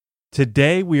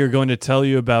Today, we are going to tell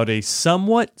you about a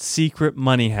somewhat secret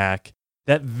money hack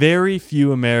that very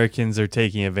few Americans are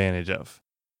taking advantage of.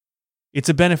 It's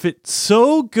a benefit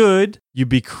so good, you'd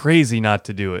be crazy not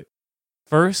to do it.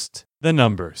 First, the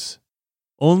numbers.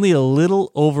 Only a little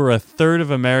over a third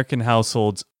of American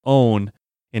households own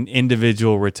an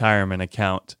individual retirement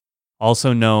account,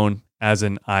 also known as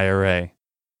an IRA.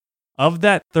 Of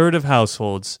that third of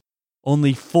households,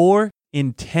 only 4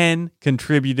 in 10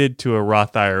 contributed to a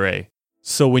Roth IRA.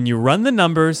 So when you run the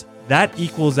numbers, that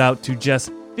equals out to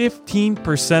just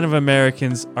 15% of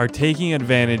Americans are taking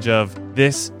advantage of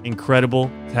this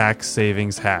incredible tax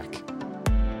savings hack.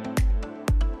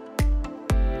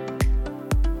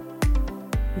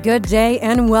 Good day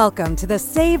and welcome to the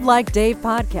Save Like Dave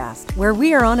podcast, where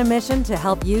we are on a mission to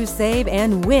help you save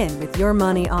and win with your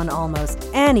money on almost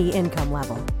any income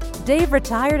level. Dave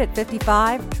retired at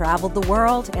 55, traveled the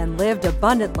world, and lived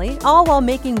abundantly, all while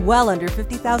making well under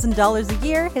 $50,000 a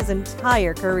year his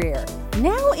entire career.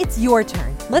 Now it's your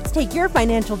turn. Let's take your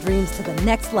financial dreams to the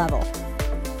next level.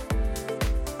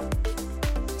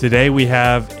 Today we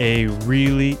have a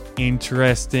really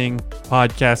interesting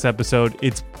podcast episode.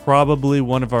 It's probably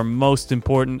one of our most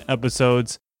important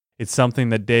episodes. It's something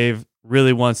that Dave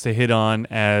really wants to hit on,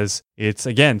 as it's,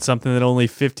 again, something that only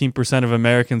 15% of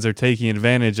Americans are taking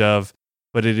advantage of,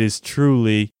 but it is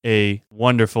truly a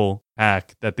wonderful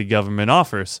hack that the government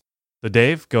offers. So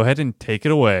Dave, go ahead and take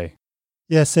it away.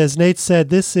 Yes, as Nate said,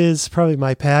 this is probably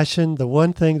my passion, the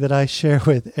one thing that I share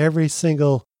with every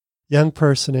single young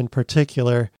person in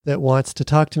particular that wants to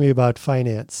talk to me about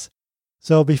finance.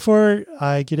 So before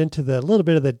I get into the little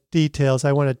bit of the details,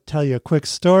 I want to tell you a quick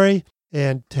story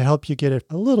and to help you get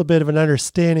a little bit of an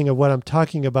understanding of what I'm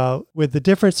talking about with the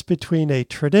difference between a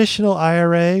traditional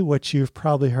IRA, which you've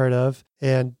probably heard of,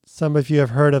 and some of you have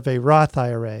heard of a Roth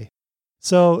IRA.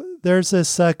 So there's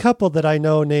this couple that I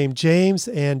know named James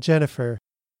and Jennifer.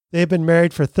 They've been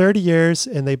married for 30 years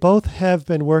and they both have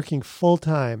been working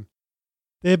full-time.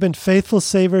 They have been faithful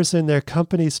savers in their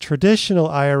company's traditional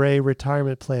IRA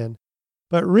retirement plan.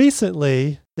 But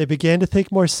recently, they began to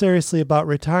think more seriously about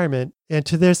retirement, and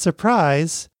to their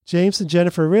surprise, James and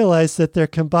Jennifer realized that their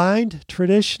combined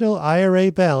traditional IRA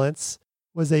balance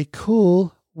was a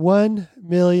cool $1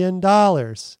 million.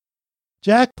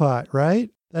 Jackpot,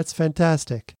 right? That's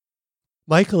fantastic.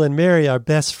 Michael and Mary are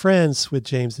best friends with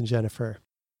James and Jennifer.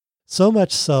 So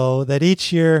much so that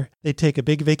each year they take a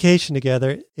big vacation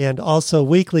together and also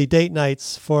weekly date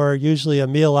nights for usually a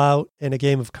meal out and a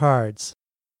game of cards.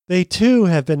 They too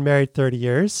have been married 30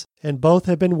 years, and both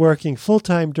have been working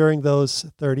full-time during those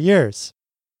 30 years.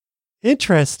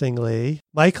 Interestingly,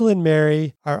 Michael and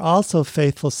Mary are also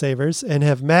faithful savers and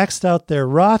have maxed out their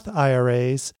Roth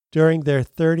IRAs during their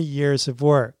 30 years of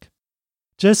work.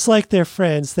 Just like their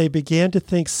friends, they began to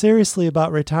think seriously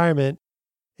about retirement,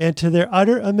 and to their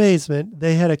utter amazement,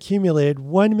 they had accumulated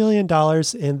 $1 million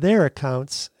in their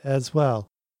accounts as well.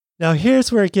 Now here's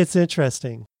where it gets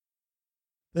interesting.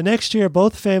 The next year,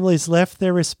 both families left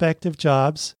their respective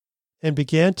jobs and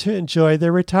began to enjoy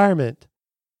their retirement.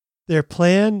 Their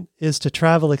plan is to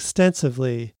travel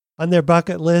extensively. On their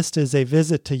bucket list is a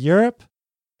visit to Europe,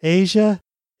 Asia,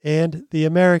 and the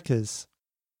Americas.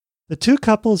 The two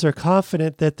couples are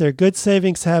confident that their good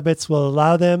savings habits will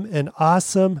allow them an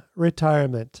awesome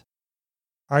retirement.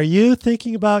 Are you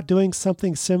thinking about doing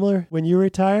something similar when you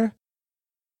retire?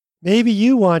 Maybe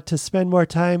you want to spend more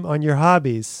time on your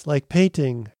hobbies like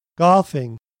painting,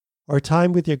 golfing, or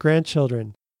time with your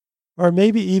grandchildren. Or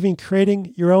maybe even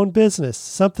creating your own business,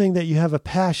 something that you have a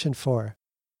passion for.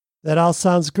 That all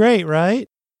sounds great, right?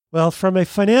 Well, from a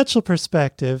financial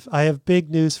perspective, I have big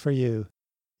news for you.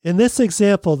 In this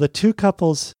example, the two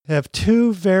couples have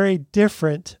two very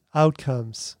different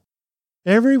outcomes.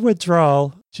 Every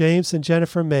withdrawal James and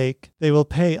Jennifer make, they will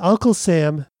pay Uncle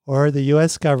Sam, or the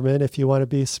U.S. government, if you want to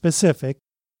be specific,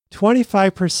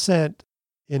 25%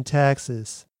 in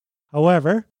taxes.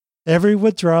 However, every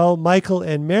withdrawal Michael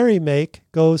and Mary make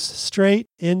goes straight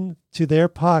into their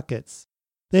pockets.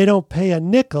 They don't pay a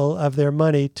nickel of their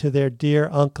money to their dear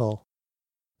uncle.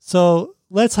 So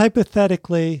let's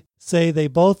hypothetically say they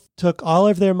both took all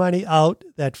of their money out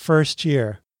that first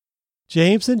year.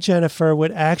 James and Jennifer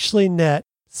would actually net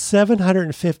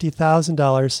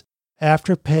 $750,000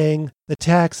 after paying the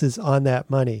taxes on that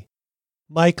money.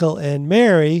 Michael and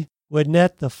Mary would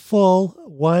net the full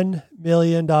 $1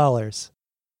 million.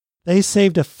 They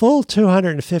saved a full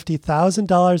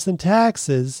 $250,000 in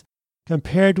taxes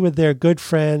compared with their good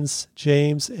friends,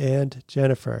 James and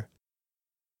Jennifer.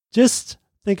 Just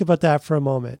think about that for a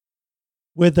moment.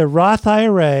 With the Roth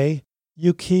IRA,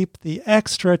 you keep the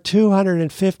extra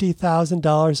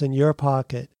 $250,000 in your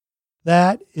pocket.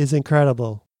 That is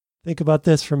incredible. Think about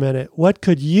this for a minute. What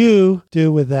could you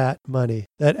do with that money,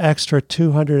 that extra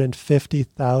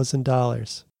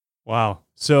 $250,000? Wow.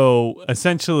 So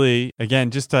essentially,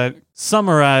 again, just to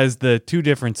summarize the two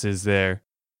differences there,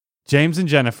 James and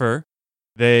Jennifer,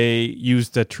 they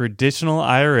used a traditional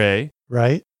IRA,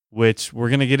 Right? which we're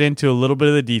going to get into a little bit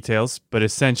of the details, but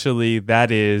essentially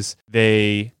that is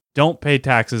they don't pay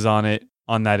taxes on it,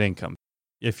 on that income.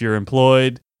 If you're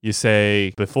employed, you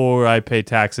say, before I pay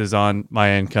taxes on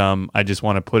my income, I just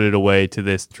want to put it away to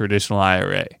this traditional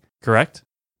IRA. Correct?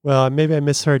 Well, maybe I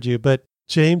misheard you, but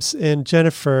James and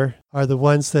Jennifer are the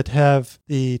ones that have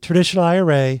the traditional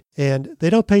IRA, and they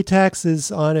don't pay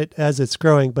taxes on it as it's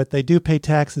growing, but they do pay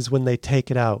taxes when they take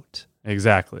it out.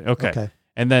 Exactly. Okay.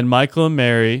 And then Michael and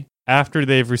Mary, after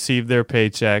they've received their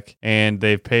paycheck and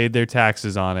they've paid their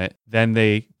taxes on it, then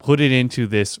they put it into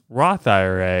this Roth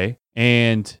IRA,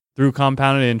 and through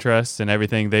compounded interest and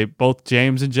everything, they both,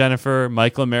 James and Jennifer,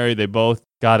 Michael and Mary, they both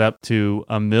got up to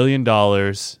 $1 million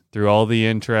through all the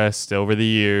interest over the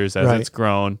years as it's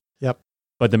grown. Yep.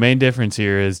 But the main difference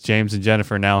here is James and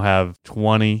Jennifer now have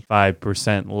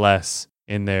 25% less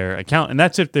in their account. And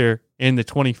that's if they're in the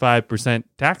 25%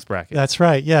 tax bracket. That's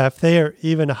right. Yeah. If they are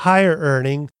even higher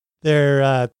earning,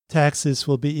 their taxes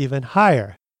will be even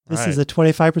higher. This is a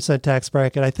 25% tax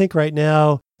bracket. I think right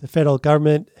now the federal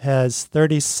government has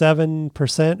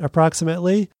 37%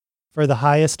 approximately for the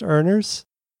highest earners.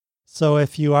 So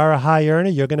if you are a high earner,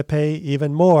 you're going to pay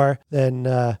even more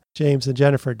than James and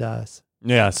Jennifer does.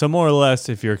 Yeah, so more or less,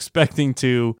 if you're expecting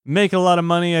to make a lot of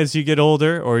money as you get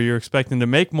older, or you're expecting to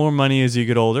make more money as you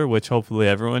get older, which hopefully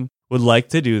everyone would like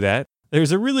to do that,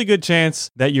 there's a really good chance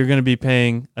that you're going to be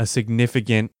paying a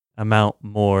significant amount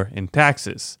more in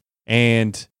taxes.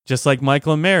 And just like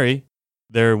Michael and Mary,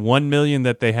 their $1 million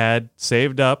that they had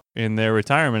saved up in their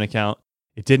retirement account,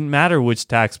 it didn't matter which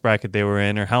tax bracket they were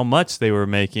in or how much they were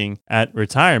making at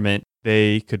retirement,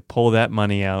 they could pull that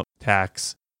money out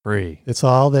tax-free. It's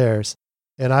all theirs.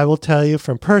 And I will tell you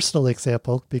from personal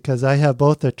example, because I have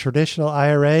both a traditional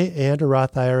IRA and a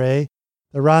Roth IRA,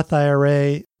 the Roth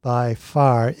IRA by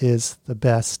far is the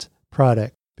best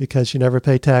product because you never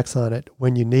pay tax on it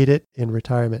when you need it in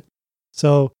retirement.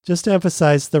 So just to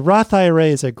emphasize, the Roth IRA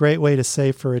is a great way to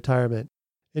save for retirement.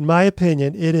 In my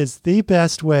opinion, it is the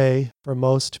best way for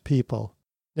most people.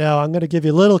 Now, I'm going to give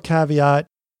you a little caveat.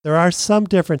 There are some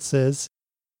differences.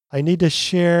 I need to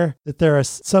share that there are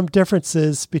some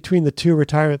differences between the two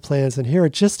retirement plans, and here are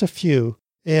just a few.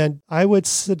 And I would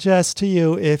suggest to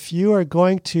you, if you are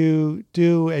going to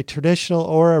do a traditional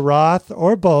or a Roth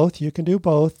or both, you can do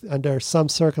both under some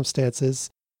circumstances,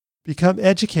 become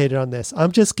educated on this.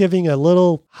 I'm just giving a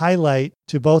little highlight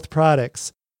to both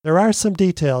products. There are some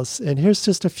details, and here's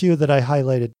just a few that I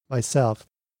highlighted myself.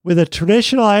 With a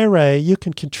traditional IRA, you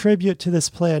can contribute to this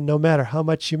plan no matter how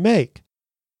much you make.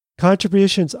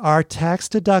 Contributions are tax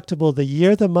deductible the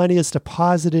year the money is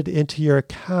deposited into your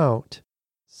account.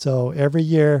 So every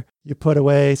year you put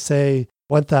away, say,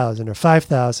 $1,000 or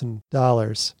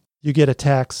 $5,000, you get a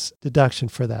tax deduction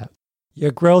for that.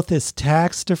 Your growth is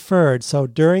tax deferred. So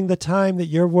during the time that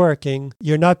you're working,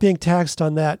 you're not being taxed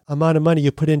on that amount of money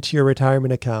you put into your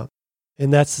retirement account.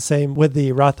 And that's the same with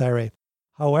the Roth IRA.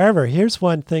 However, here's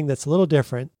one thing that's a little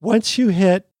different. Once you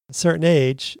hit a certain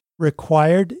age,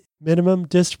 required minimum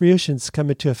distributions come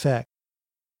into effect.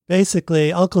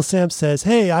 Basically, Uncle Sam says,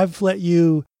 hey, I've let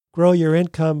you grow your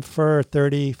income for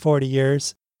 30, 40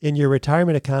 years in your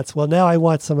retirement accounts. Well, now I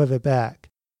want some of it back.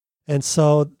 And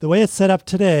so the way it's set up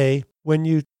today, when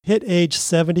you hit age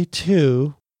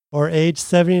 72 or age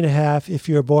 70 and a half, if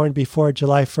you were born before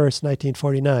July 1st,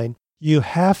 1949, you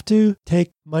have to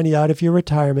take money out of your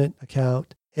retirement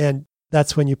account, and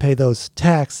that's when you pay those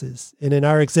taxes. And in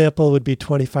our example, it would be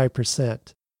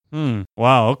 25%.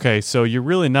 Wow. Okay. So you're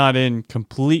really not in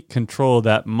complete control of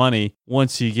that money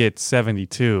once you get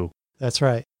 72. That's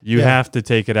right. You have to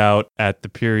take it out at the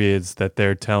periods that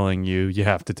they're telling you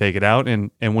have to take it out.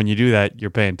 And when you do that, you're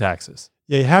paying taxes.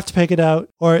 Yeah, you have to take it out,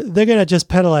 or they're going to just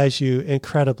penalize you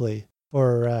incredibly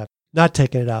for not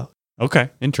taking it out. Okay.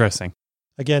 Interesting.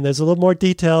 Again, there's a little more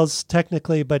details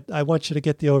technically, but I want you to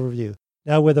get the overview.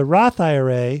 Now, with a Roth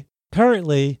IRA,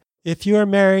 currently, if you are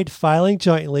married filing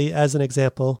jointly, as an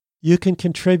example, you can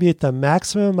contribute the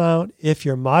maximum amount if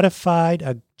your modified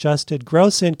adjusted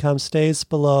gross income stays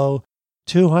below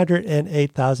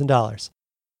 $208,000.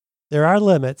 There are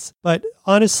limits, but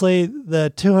honestly,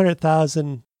 the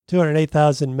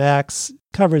 $208,000 max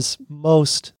covers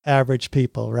most average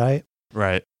people, right?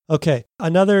 Right. Okay.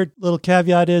 Another little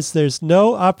caveat is there's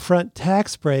no upfront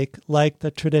tax break like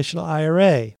the traditional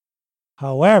IRA.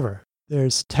 However,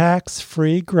 there's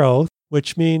tax-free growth,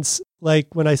 which means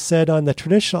like when I said on the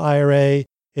traditional IRA,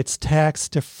 it's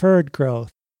tax-deferred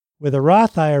growth. With a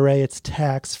Roth IRA, it's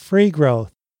tax-free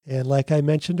growth. And like I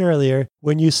mentioned earlier,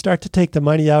 when you start to take the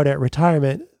money out at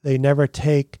retirement, they never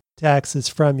take taxes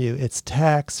from you. It's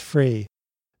tax-free.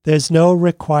 There's no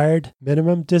required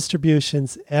minimum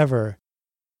distributions ever.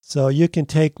 So you can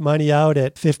take money out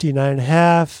at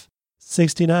 59.5,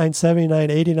 69,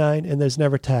 79, 89, and there's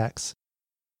never tax.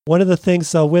 One of the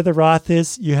things, though, with a Roth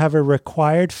is you have a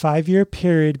required 5-year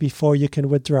period before you can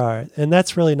withdraw it. And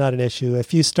that's really not an issue.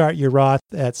 If you start your Roth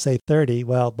at, say, 30,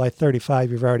 well, by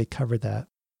 35, you've already covered that.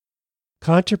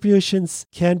 Contributions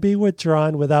can be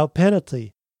withdrawn without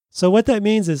penalty. So what that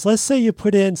means is, let's say you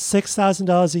put in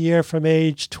 $6,000 a year from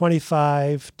age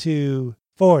 25 to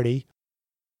 40,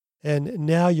 and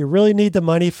now you really need the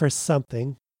money for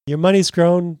something. Your money's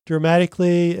grown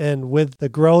dramatically, and with the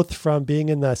growth from being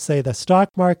in the stock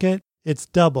market, it's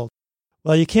doubled.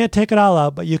 Well, you can't take it all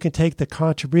out, but you can take the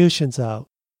contributions out.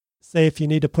 Say if you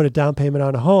need to put a down payment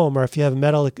on a home, or if you have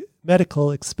a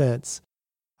medical expense.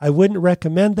 I wouldn't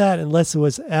recommend that unless it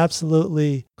was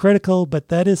absolutely critical, but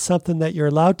that is something that you're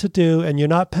allowed to do, and you're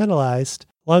not penalized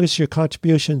as long as your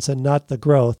contributions and not the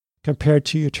growth compared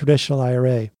to your traditional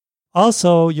IRA.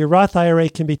 Also, your Roth IRA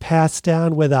can be passed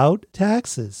down without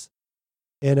taxes.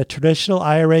 And a traditional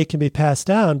IRA can be passed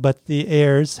down, but the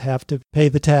heirs have to pay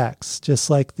the tax, just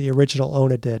like the original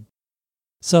owner did.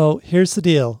 So here's the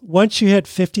deal. Once you hit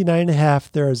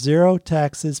 59.5, there are 0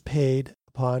 taxes paid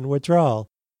upon withdrawal.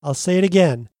 I'll say it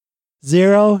again.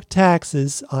 0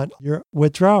 taxes on your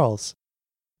withdrawals.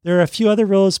 There are a few other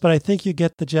rules, but I think you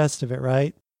get the gist of it,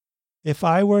 right? If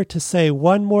I were to say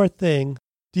one more thing,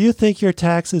 do you think your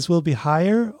taxes will be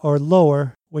higher or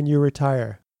lower when you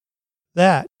retire?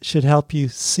 That should help you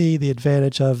see the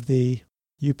advantage of the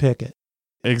you pick it.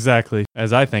 Exactly.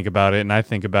 As I think about it, and I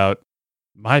think about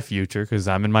my future because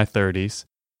I'm in my 30s,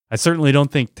 I certainly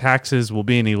don't think taxes will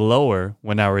be any lower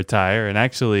when I retire. And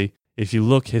actually, if you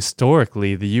look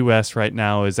historically, the U.S. right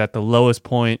now is at the lowest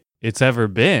point it's ever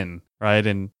been, right?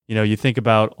 And, you think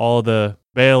about all the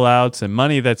bailouts and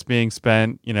money that's being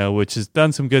spent, which has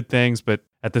done some good things, but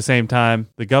at the same time,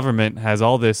 the government has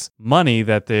all this money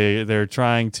that they're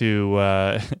trying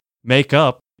to make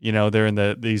up. They're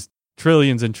in these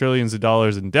trillions and trillions of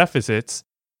dollars in deficits.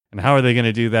 And how are they going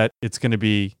to do that? It's going to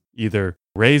be either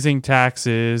raising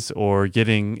taxes or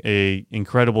getting a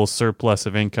incredible surplus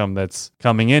of income that's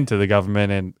coming into the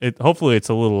government. And hopefully it's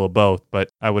a little of both, but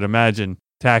I would imagine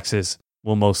taxes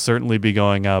will most certainly be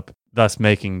going up, thus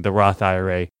making the Roth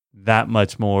IRA that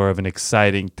much more of an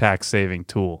exciting tax-saving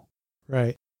tool.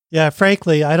 Right. Yeah,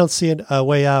 frankly, I don't see a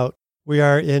way out. We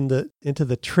are into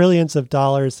the trillions of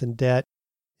dollars in debt,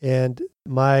 and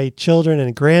my children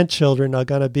and grandchildren are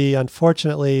going to be,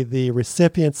 unfortunately, the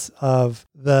recipients of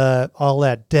all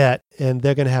that debt, and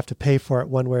they're going to have to pay for it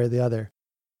one way or the other.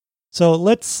 So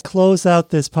let's close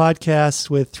out this podcast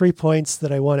with 3 points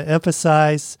that I want to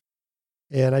emphasize,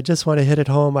 and I just want to hit it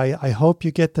home. I hope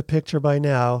you get the picture by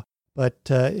now, but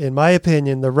in my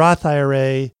opinion, the Roth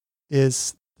IRA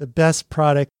is the best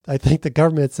product I think the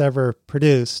government's ever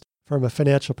produced from a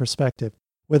financial perspective.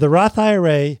 With a Roth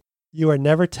IRA, you are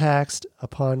never taxed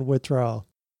upon withdrawal.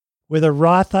 With a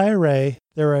Roth IRA,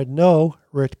 there are no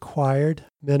required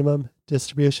minimum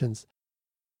distributions.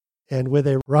 And with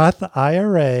a Roth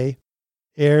IRA,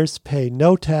 heirs pay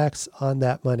no tax on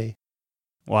that money.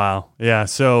 Wow. Yeah.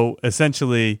 So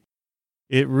essentially,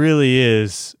 it really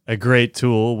is a great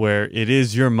tool where it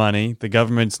is your money. The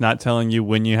government's not telling you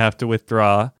when you have to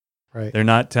withdraw. Right. They're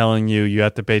not telling you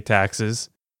have to pay taxes.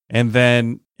 And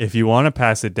then if you want to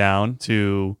pass it down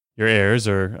to your heirs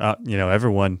or,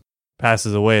 everyone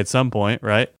passes away at some point,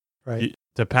 right? Right.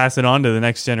 To pass it on to the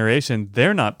next generation,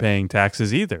 they're not paying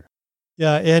taxes either.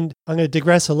 Yeah. And I'm going to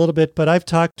digress a little bit, but I've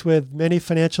talked with many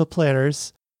financial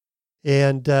planners,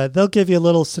 and they'll give you a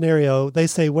little scenario. They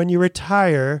say when you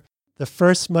retire, the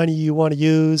first money you want to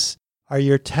use are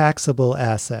your taxable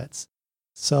assets.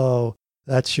 So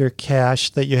that's your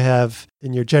cash that you have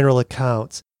in your general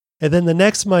accounts. And then the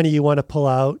next money you want to pull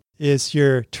out is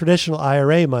your traditional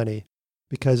IRA money,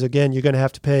 because again, you're going to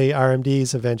have to pay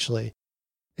RMDs eventually.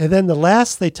 And then the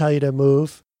last they tell you to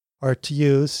move or to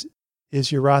use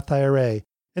is your Roth IRA.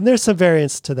 And there's some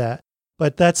variance to that,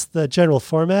 but that's the general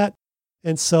format.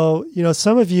 And so,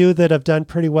 some of you that have done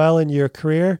pretty well in your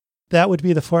career, that would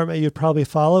be the format you'd probably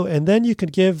follow. And then you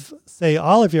could give, say,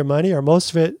 all of your money or most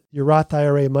of it, your Roth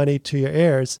IRA money, to your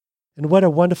heirs. And what a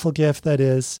wonderful gift that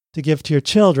is to give to your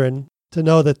children, to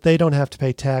know that they don't have to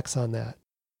pay tax on that.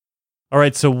 All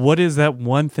right. So what is that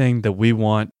one thing that we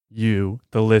want you,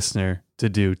 the listener, to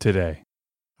do today?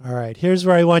 All right. Here's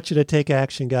where I want you to take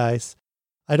action, guys.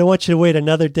 I don't want you to wait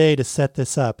another day to set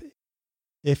this up.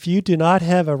 If you do not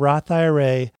have a Roth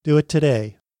IRA, do it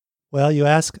today. Well, you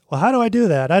ask, well, how do I do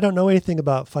that? I don't know anything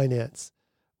about finance.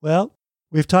 Well,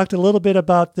 we've talked a little bit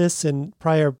about this in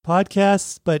prior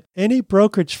podcasts, but any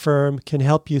brokerage firm can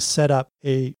help you set up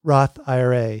a Roth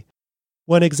IRA.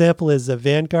 One example is a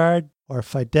Vanguard or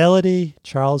Fidelity,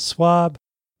 Charles Schwab.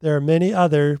 There are many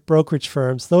other brokerage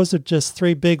firms. Those are just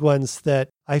 3 big ones that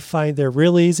I find they're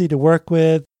really easy to work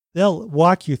with. They'll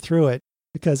walk you through it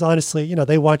because honestly,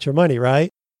 they want your money, right?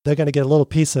 They're going to get a little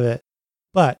piece of it.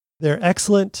 But they're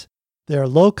excellent, they're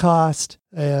low cost,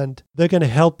 and they're going to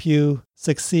help you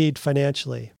succeed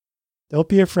financially. Don't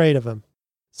be afraid of them.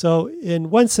 So in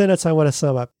one sentence, I want to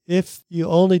sum up. If you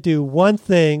only do one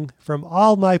thing from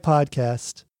all my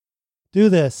podcasts, do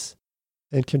this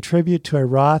and contribute to a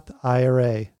Roth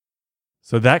IRA.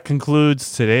 So that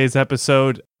concludes today's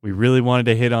episode. We really wanted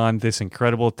to hit on this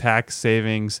incredible tax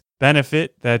savings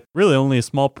benefit that really only a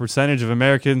small percentage of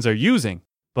Americans are using.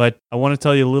 But I want to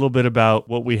tell you a little bit about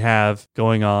what we have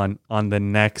going on the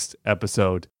next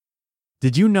episode.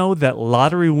 Did you know that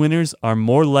lottery winners are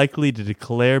more likely to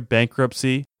declare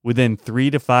bankruptcy within 3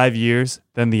 to 5 years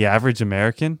than the average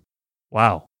American?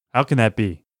 Wow, how can that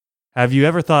be? Have you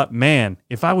ever thought, man,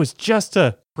 if I was just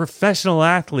a professional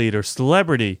athlete or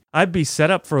celebrity, I'd be set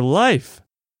up for life?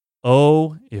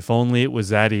 Oh, if only it was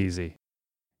that easy.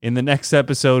 In the next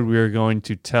episode, we are going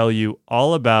to tell you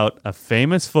all about a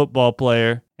famous football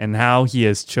player and how he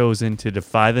has chosen to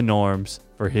defy the norms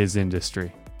for his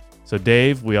industry. So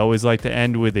Dave, we always like to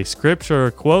end with a scripture or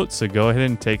a quote, so go ahead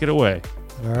and take it away.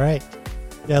 All right.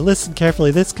 Yeah, listen carefully.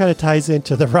 This kind of ties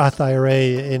into the Roth IRA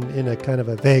in a kind of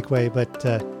a vague way, but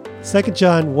 2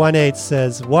 John 1:8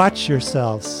 says, "Watch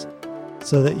yourselves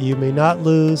so that you may not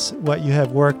lose what you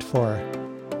have worked for,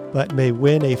 but may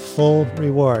win a full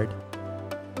reward."